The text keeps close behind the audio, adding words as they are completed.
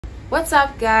What's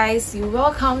up, guys? You're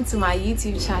welcome to my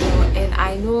YouTube channel, and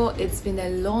I know it's been a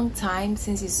long time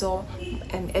since you saw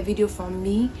a video from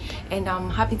me, and I'm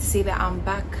happy to say that I'm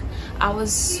back. I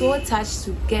was so touched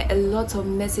to get a lot of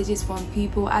messages from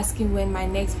people asking when my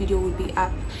next video would be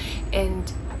up,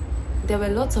 and there were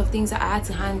lots of things that I had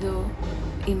to handle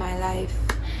in my life.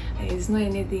 It's not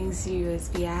anything serious,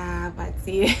 but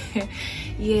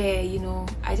yeah, you know,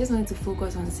 I just wanted to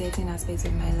focus on certain aspects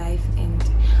of my life, and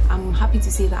I'm happy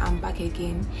to say that I'm back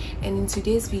again. And in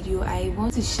today's video, I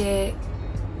want to share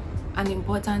an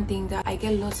important thing that I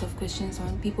get lots of questions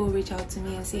on. People reach out to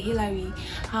me and say, Hillary,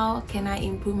 how can I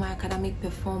improve my academic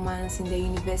performance in the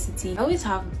university? I always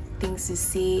have things to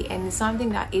say, and it's something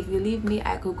that if you leave me,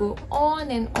 I could go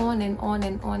on and on and on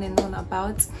and on and on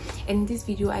about. And in this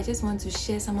video, I just want to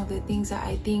share some of the things that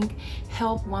I think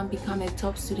help one become a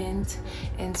top student.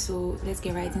 And so let's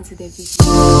get right into the video.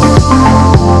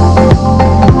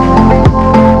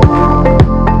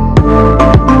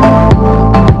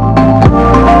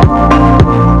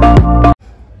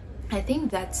 I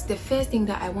think that the first thing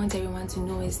that I want everyone to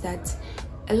know is that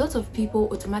a lot of people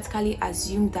automatically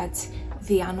assume that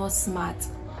they are not smart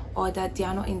or that they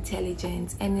are not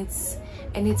intelligent, and it's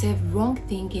a wrong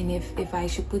thinking if I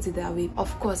should put it that way.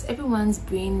 Of course, everyone's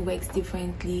brain works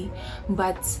differently,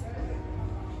 but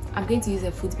I'm going to use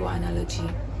a football analogy.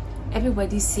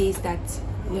 Everybody says that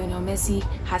Lionel Messi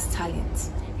has talent,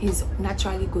 he's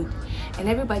naturally good, and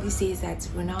everybody says that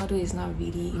Ronaldo is not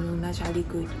really, naturally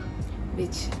good,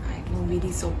 which I don't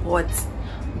really support.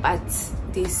 But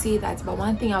they say that, but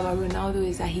one thing about Ronaldo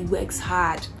is that he works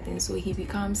hard, and so he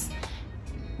becomes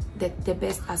the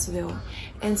best as well.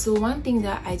 And so one thing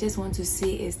that I just want to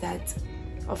say is that,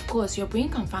 of course, your brain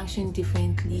can function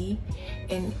differently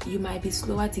and you might be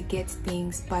slower to get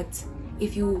things, but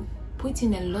if you put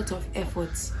in a lot of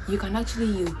efforts, you can actually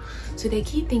yield. So the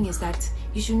key thing is that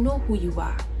you should know who you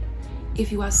are.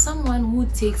 If you are someone who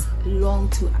takes long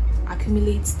to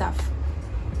accumulate stuff,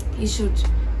 you should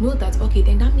know that, okay,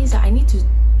 then that means that I need to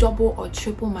double or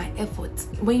triple my effort.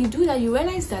 When you do that, you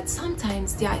realize that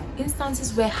sometimes there are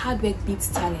instances where hard work beats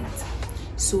talent.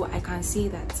 So I can say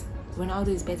that Ronaldo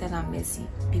is better than Messi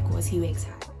because he works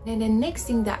hard. Then the next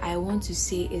thing that I want to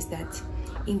say is that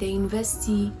in the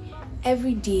university,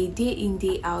 every day, day in,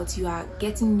 day out, you are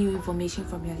getting new information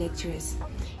from your lecturers.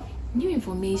 New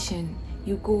information,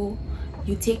 you go,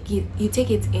 you take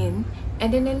it in,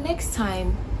 and then the next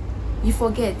time you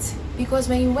forget, because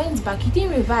when you went back, you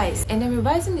didn't revise. And then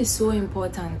revising is so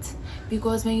important,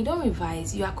 because when you don't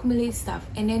revise, you accumulate stuff,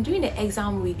 and then during the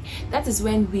exam week, that is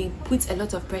when we put a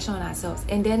lot of pressure on ourselves.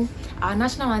 And then our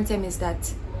national anthem is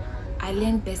that I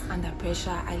learn best under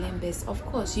pressure, I learn best. Of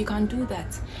course, you can do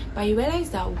that, but you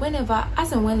realize that whenever,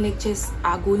 as and when lectures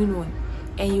are going on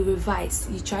and you revise,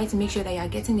 you try to make sure that you are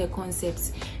getting the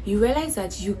concepts, you realize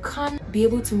that you can't be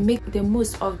able to make the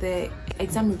most of the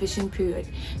exam revision period,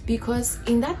 because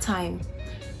in that time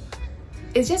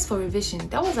it's just for revision.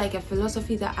 That was like a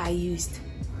philosophy that I used.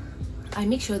 I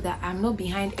make sure that I'm not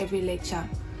behind every lecture,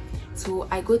 so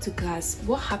I go to class.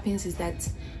 What happens is that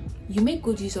you make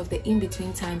good use of the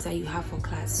in-between times that you have for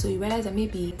class. So you realize that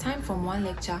maybe time from one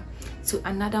lecture to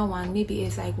another one, maybe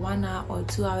it's like 1 hour or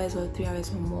 2 hours or 3 hours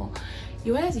or more.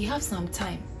 You realize you have some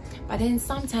time. But then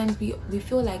sometimes we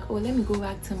feel like, oh, let me go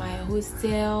back to my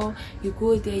hostel. You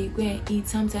go there, you go and eat.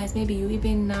 Sometimes maybe you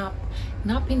even nap.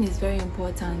 Napping is very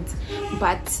important,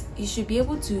 but you should be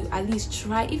able to at least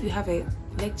try. If you have a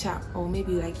lecture or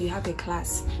maybe like you have a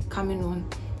class coming on,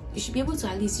 you should be able to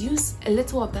at least use a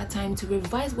little of that time to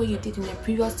revise what you did in the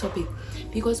previous topic.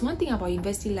 Because one thing about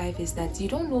university life is that you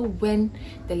don't know when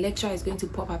the lecturer is going to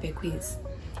pop up a quiz,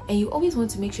 and you always want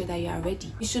to make sure that you are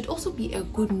ready. You should also be a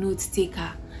good note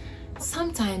taker.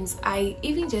 Sometimes I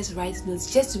even just write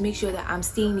notes just to make sure that I'm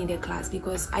staying in the class,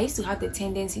 because I used to have the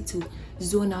tendency to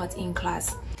zone out in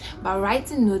class. But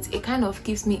writing notes, it kind of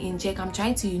keeps me in check. I'm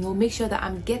trying to, make sure that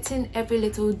I'm getting every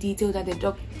little detail that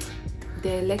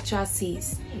the lecturer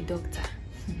says.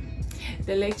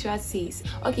 The lecturer says.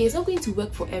 Okay, it's not going to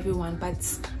work for everyone, but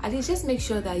at least just make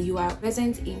sure that you are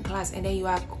present in class and then you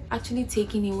are actually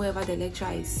taking in whatever the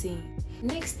lecturer is saying.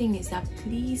 Next thing is that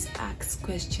please ask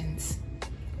questions.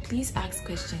 Please ask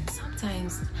questions.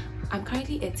 Sometimes I'm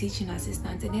currently a teaching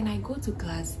assistant, and then I go to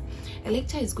class, a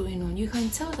lecture is going on. You can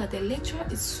tell that the lecturer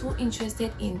is so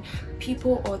interested in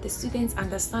people or the students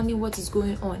understanding what is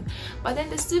going on, but then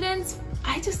the students,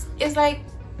 it's like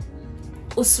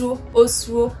osro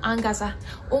angasa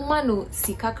omano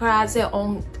sikakra ze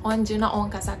onjina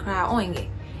onkasakra onge.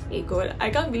 Hey God, I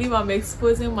can't believe I'm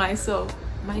exposing myself.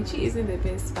 My G isn't the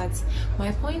best, but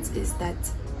my point is that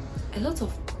a lot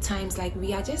of times, like,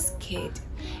 we are just scared.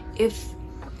 If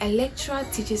a lecturer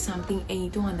teaches something and you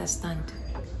don't understand,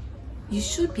 you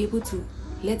should be able to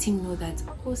let him know that,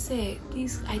 oh sir,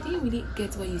 please, I didn't really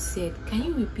get what you said. Can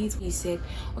you repeat what you said,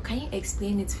 or can you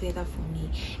explain it further for me?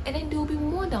 And then they'll be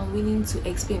more than willing to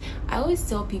explain. I always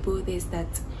tell people this, that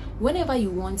whenever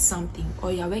you want something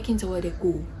or you're working toward a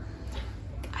goal,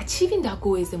 achieving that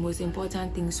goal is the most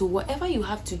important thing. So whatever you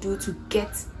have to do to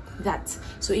get that,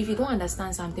 so if you don't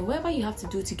understand something, whatever you have to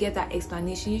do to get that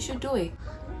explanation, you should do it.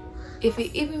 If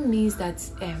it even means that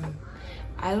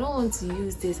I don't want to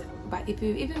use this, but if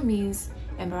it even means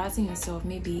embarrassing yourself,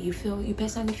 maybe you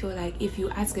personally feel like if you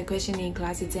ask a question in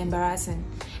class it's embarrassing,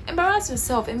 embarrass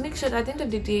yourself and make sure that at the end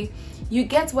of the day you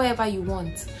get whatever you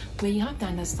want. When you have the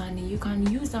understanding, you can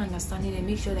use the understanding and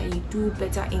make sure that you do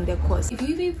better in the course. If you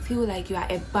even feel like you are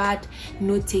a bad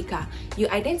note taker, you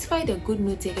identify the good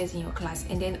note takers in your class,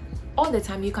 and then all the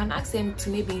time you can ask them to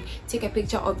maybe take a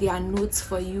picture of their notes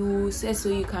for you so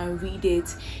you can read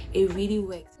it. It really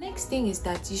works. Next thing is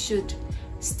that you should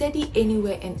study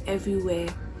anywhere and everywhere.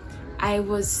 I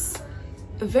was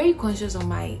very conscious of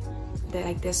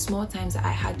the small times that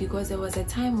I had, because there was a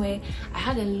time where I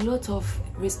had a lot of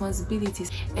responsibilities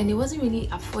and it wasn't really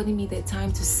affording me the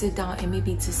time to sit down and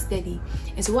maybe to study.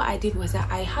 And so what I did was that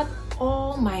I had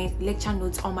all my lecture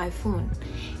notes on my phone,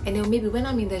 and then maybe when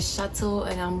I'm in the shuttle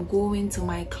and I'm going to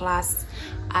my class,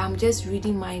 I'm just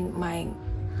reading my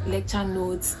lecture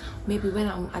notes. Maybe when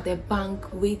I'm at the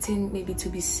bank waiting maybe to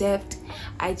be served,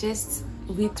 I just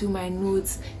read through my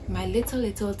notes. My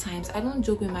little times, I don't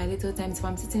joke with my little times. If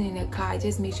I'm sitting in a car, I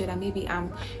just make sure that maybe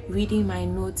I'm reading my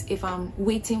notes. If I'm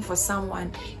waiting for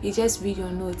someone, you just read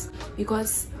your notes,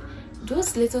 because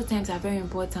those little times are very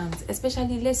important.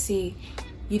 Especially, let's say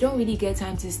you don't really get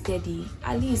time to study,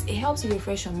 at least it helps you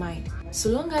refresh your mind, so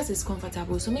long as it's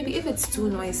comfortable. So maybe if it's too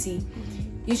noisy,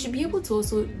 you should be able to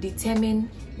also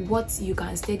determine what you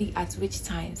can study at which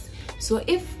times. So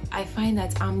if I find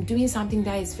that I'm doing something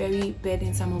that is very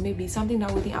burdensome, or maybe something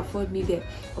that wouldn't afford me the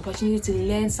opportunity to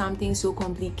learn something so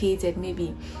complicated,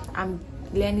 maybe I'm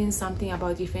learning something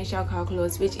about differential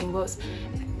calculus, which involves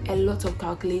a lot of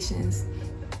calculations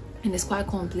and it's quite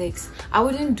complex, I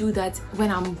wouldn't do that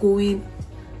when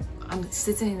I'm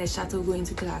sitting in a shuttle going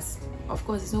to class. Of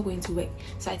course, it's not going to work.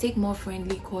 So I take more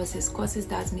friendly courses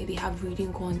that maybe have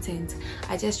reading content.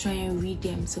 I just try and read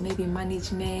them. So maybe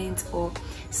management or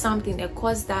something, a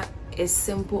course that is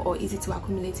simple or easy to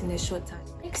accumulate in a short time.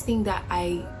 Next thing that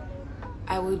I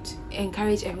would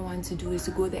encourage everyone to do is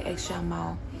to go the extra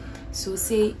mile. So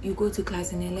say you go to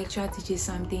class and a lecturer teaches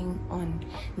something on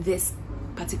this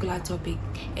particular topic,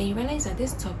 and you realize that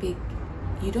this topic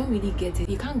you don't really get it,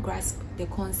 you can't grasp the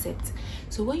concept.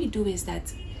 So what you do is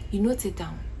that you note it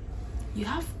down. You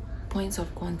have points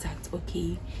of contact,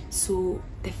 okay? So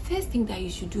the first thing that you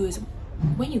should do is,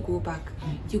 when you go back,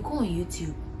 you go on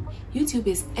YouTube. YouTube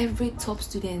is every top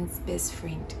student's best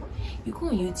friend. You go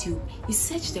on YouTube, you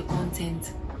search the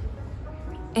content,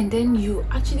 and then you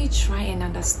actually try and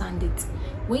understand it.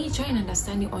 When you try and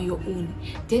understand it on your own,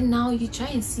 then now you try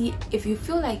and see, if you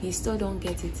feel like you still don't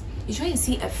get it, you try and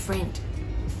see a friend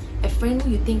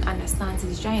who you think understands it.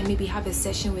 You try and maybe have a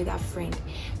session with that friend.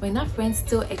 When that friend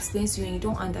still explains to you and you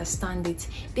don't understand it,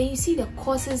 then you see the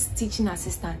course's teaching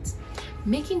assistant.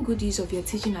 Making good use of your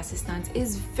teaching assistant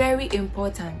is very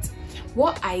important.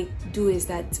 What I do is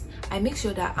that I make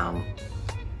sure that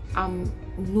I'm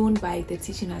known by the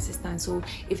teaching assistant. So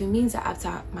if it means that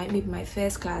after maybe my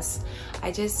first class,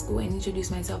 I just go and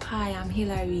introduce myself. Hi, I'm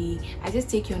Hillary. I just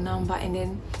take your number, and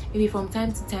then maybe from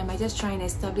time to time I just try and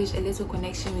establish a little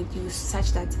connection with you,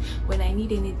 such that when I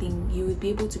need anything, you will be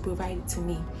able to provide it to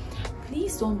me.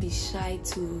 Please don't be shy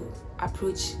to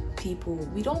approach people.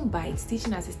 We don't bite.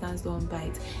 Teaching assistants don't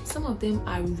bite. Some of them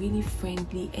are really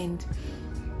friendly, and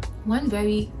one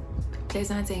very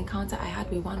pleasant encounter I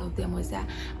had with one of them was that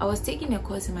I was taking a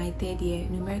course in my third year,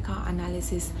 numerical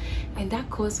analysis, and that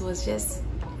course was just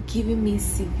giving me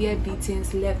severe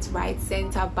beatings, left, right,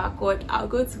 center, backward. I'll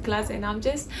go to class and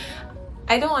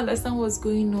I don't understand what's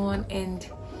going on, and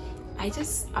I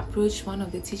just approached one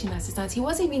of the teaching assistants. He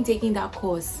wasn't even taking that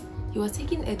course. He was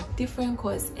taking a different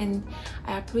course, and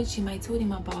I approached him. I told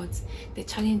him about the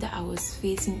challenge that I was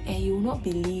facing, and you will not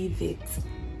believe it.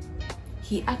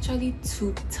 He actually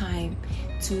took time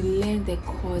to learn the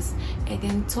course and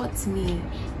then taught me,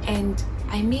 and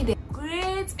I made a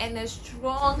great and a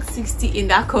strong 60 in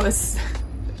that course.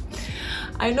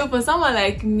 I know for someone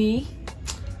like me,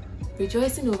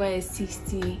 rejoicing over a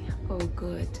 60. Oh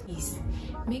god, please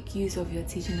make use of your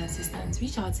teaching assistants.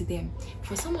 Reach out to them.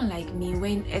 For someone like me,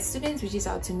 when a student reaches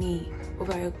out to me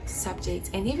over a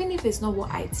subject, and even if it's not what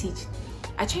I teach,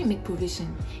 I try and make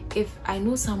provision. If I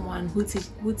know someone who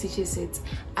teaches it,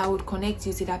 I would connect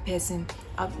you to that person.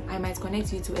 I might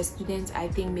connect you to a student I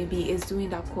think maybe is doing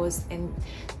that course and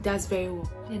does very well.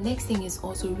 The next thing is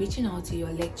also reaching out to your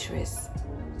lecturers.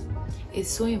 It's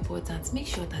so important. Make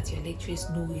sure that your lecturers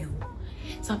know you.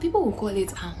 Some people will call it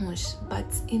a hunch, but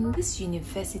in this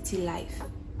university life,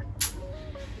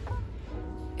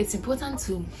 it's important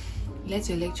to let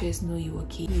your lecturers know you,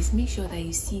 okay? Please make sure that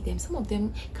you see them. Some of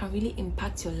them can really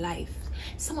impact your life.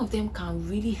 Some of them can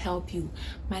really help you.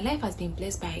 My life has been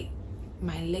blessed by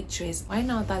my lecturers. Right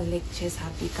now that lectures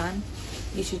have begun,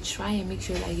 you should try and make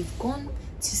sure that you've gone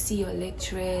to see your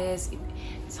lecturers.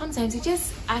 Sometimes you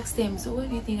just ask them, so what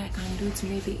do you think I can do to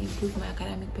maybe improve my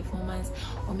academic performance,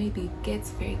 or maybe get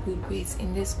very good grades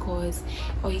in this course?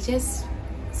 Or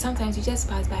sometimes you just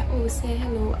pass by, oh, say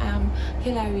hello, I'm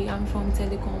Hillary, I'm from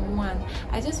Telecom 1.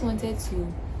 I just wanted to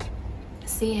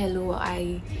say hello.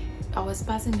 I was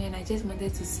passing by and I just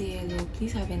wanted to say hello,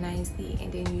 please have a nice day,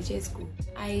 and then you just go.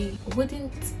 I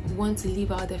wouldn't want to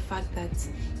leave out the fact that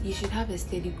you should have a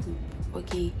steady group,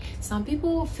 okay? Some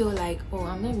people feel like, oh,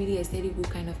 I'm not really a steady group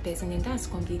kind of person, and that's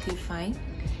completely fine.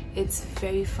 It's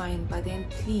very fine, but then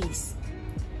please,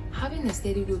 having a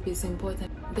steady group is important.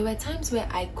 There were times where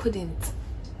I just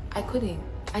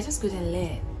couldn't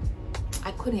learn.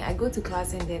 I go to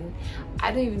class and then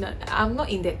I'm not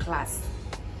in the class.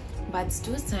 But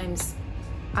those times,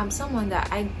 I'm someone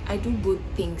that I do both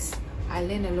things. I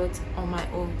learn a lot on my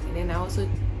own, and then I also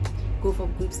go for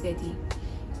group study.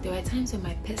 There were times when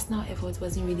my personal effort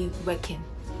wasn't really working,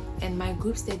 and my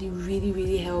group study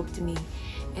really helped me.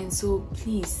 And so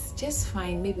please, just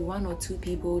find maybe 1 or 2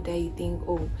 people that you think,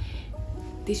 oh,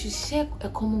 they should share a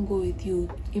common goal with you,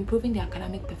 improving their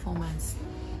academic performance.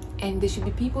 And they should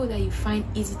be people that you find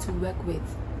easy to work with.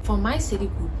 For my study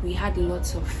group, we had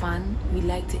lots of fun. We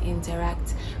like to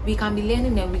interact. We can be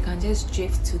learning and we can just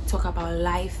drift to talk about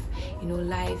life,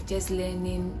 life, just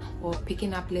learning or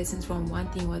picking up lessons from one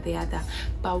thing or the other.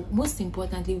 But most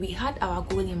importantly, we had our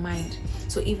goal in mind.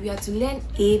 So if we are to learn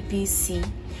A, B, C,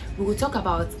 we will talk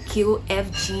about Q,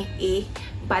 F, G, A,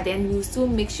 but then we'll still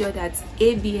make sure that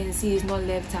A, B, and C is not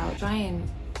left out. Try and,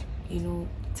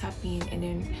 tap in and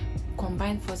then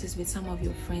combine forces with some of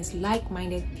your friends,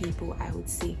 like-minded people, I would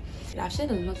say. I've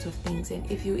shared a lot of things, and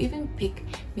if you even pick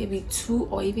maybe 2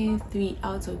 or even 3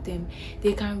 out of them,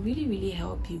 they can really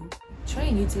help you. Try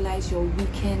and utilize your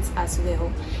weekends as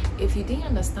well. If you didn't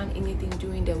understand anything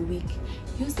during the week,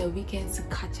 use the weekends to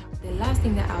catch up. The last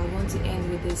thing that I want to end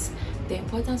with is the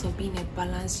importance of being a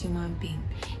balanced human being.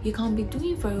 You can be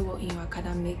doing very well in your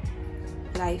academic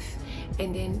life,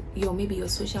 and then maybe your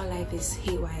social life is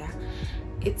haywire.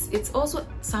 It's also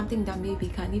something that maybe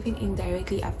can even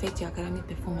indirectly affect your academic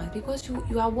performance, because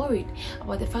you are worried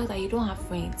about the fact that you don't have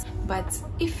friends. But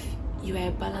if you are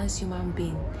a balanced human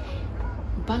being,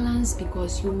 balance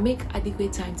because you make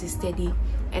adequate time to study,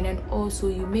 and then also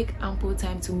you make ample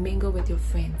time to mingle with your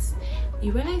friends,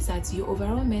 you realize that your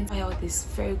overall mental health is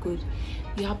very good.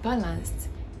 You are balanced.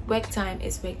 Work time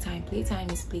is work time, playtime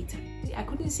is playtime. I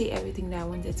couldn't say everything that I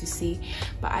wanted to say,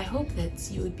 but I hope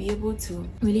that you would be able to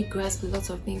really grasp lots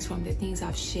of things from the things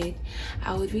I've shared.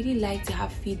 I would really like to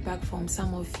have feedback from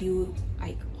some of you,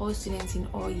 like all students in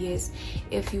all years.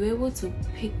 If you're able to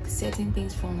pick certain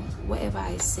things from whatever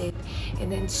I said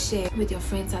and then share with your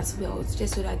friends as well,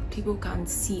 just so that people can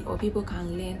see or people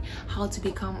can learn how to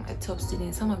become a top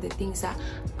student. Some of the things that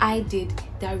I did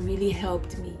that really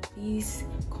helped me. Please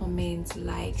comment,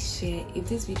 like, share. If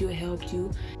this video helped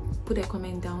you, put a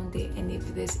comment down there, and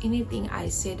if there's anything I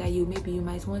said that you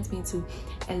might want me to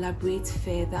elaborate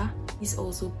further, please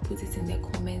also put it in the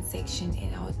comment section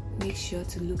and I'll make sure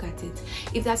to look at it.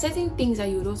 If there are certain things that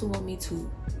you would also want me to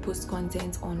post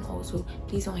content on, also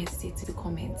please don't hesitate to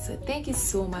comment. So thank you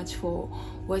so much for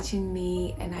watching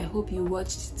me, and I hope you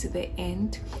watched to the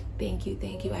end. Thank you,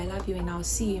 I love you, and I'll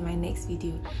see you in my next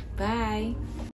video. Bye.